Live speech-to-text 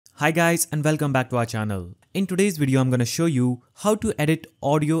Hi guys and welcome back to our channel. In today's video I'm going to show you how to edit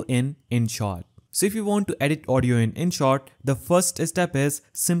audio in Inshot. So if you want to edit audio in Inshot, the first step is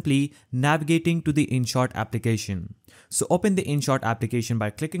simply navigating to the Inshot application. So open the Inshot application by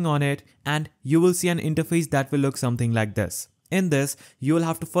clicking on it and you will see an interface that will look something like this. In this, you will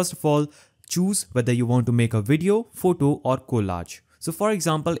have to first of all choose whether you want to make a video, photo or collage. So for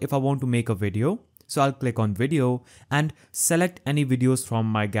example, if I want to make a video, so I'll click on video and select any videos from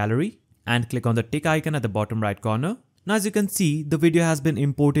my gallery and click on the tick icon at the bottom right corner. Now as you can see, the video has been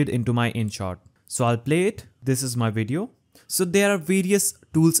imported into my Inshot. So I'll play it. This is my video. So there are various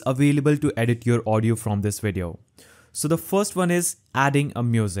tools available to edit your audio from this video. So the first one is adding a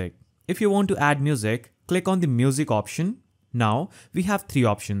music. If you want to add music, click on the music option. Now we have three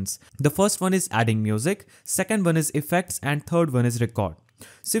options. The first one is adding music, second one is effects and third one is record.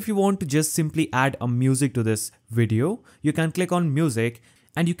 So if you want to just simply add a music to this video, you can click on music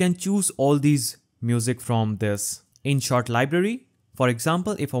and you can choose all these music from this Inshot library. For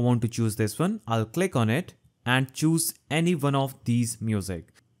example, if I want to choose this one, I'll click on it and choose any one of these music.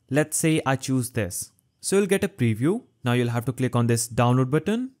 Let's say I choose this. So you'll get a preview. Now you'll have to click on this download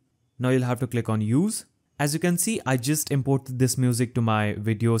button. Now you'll have to click on use. As you can see, I just imported this music to my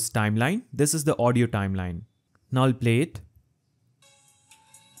video's timeline. This is the audio timeline. Now I'll play it.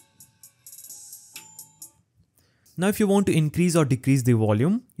 Now if you want to increase or decrease the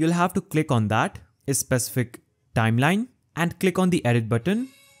volume, you'll have to click on that specific timeline and click on the edit button.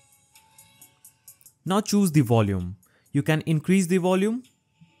 Now choose the volume. You can increase the volume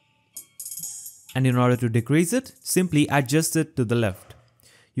and in order to decrease it, simply adjust it to the left.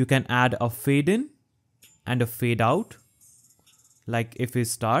 You can add a fade in and a fade out. Like if we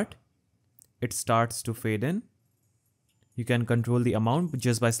start, it starts to fade in. You can control the amount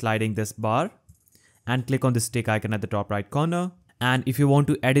just by sliding this bar and click on the stick icon at the top right corner. And if you want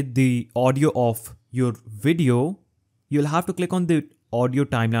to edit the audio of your video, you'll have to click on the audio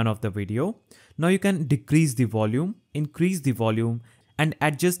timeline of the video. Now you can decrease the volume, increase the volume and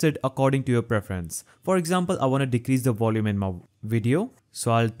adjust it according to your preference. For example, I want to decrease the volume in my video.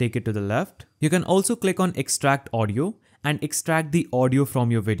 So I'll take it to the left. You can also click on extract audio and extract the audio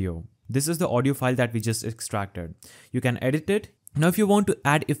from your video. This is the audio file that we just extracted. You can edit it. Now if you want to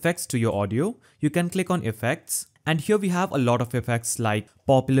add effects to your audio, you can click on effects. And here we have a lot of effects like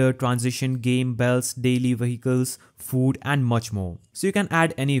popular, transition, game, bells, daily, vehicles, food and much more. So you can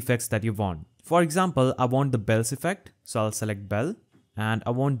add any effects that you want. For example, I want the bells effect. So I'll select bell and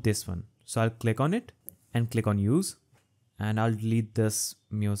I want this one. So I'll click on it and click on use and I'll delete this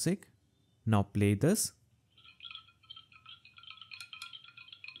music. Now play this.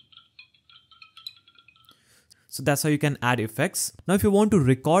 So that's how you can add effects. Now if you want to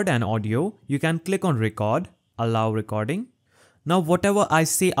record an audio, you can click on record, allow recording. Now whatever I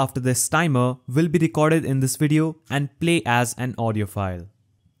say after this timer will be recorded in this video and play as an audio file.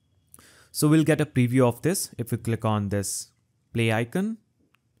 So we'll get a preview of this if we click on this play icon.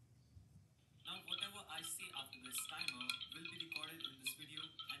 Now whatever I say after this timer will be recorded in this video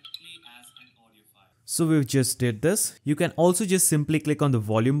and play as an audio file. So we've just did this. You can also just simply click on the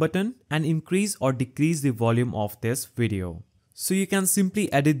volume button and increase or decrease the volume of this video. So you can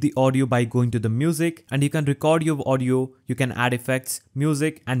simply edit the audio by going to the music and you can record your audio, you can add effects,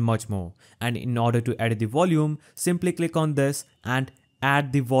 music and much more. And in order to edit the volume, simply click on this and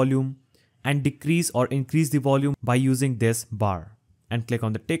add the volume and decrease or increase the volume by using this bar. And click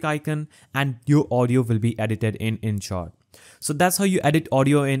on the tick icon and your audio will be edited in Inshot. So that's how you edit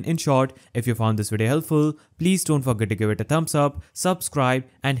audio in Inshot. If you found this video helpful, please don't forget to give it a thumbs up, subscribe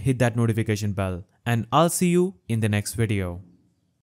and hit that notification bell. And I'll see you in the next video.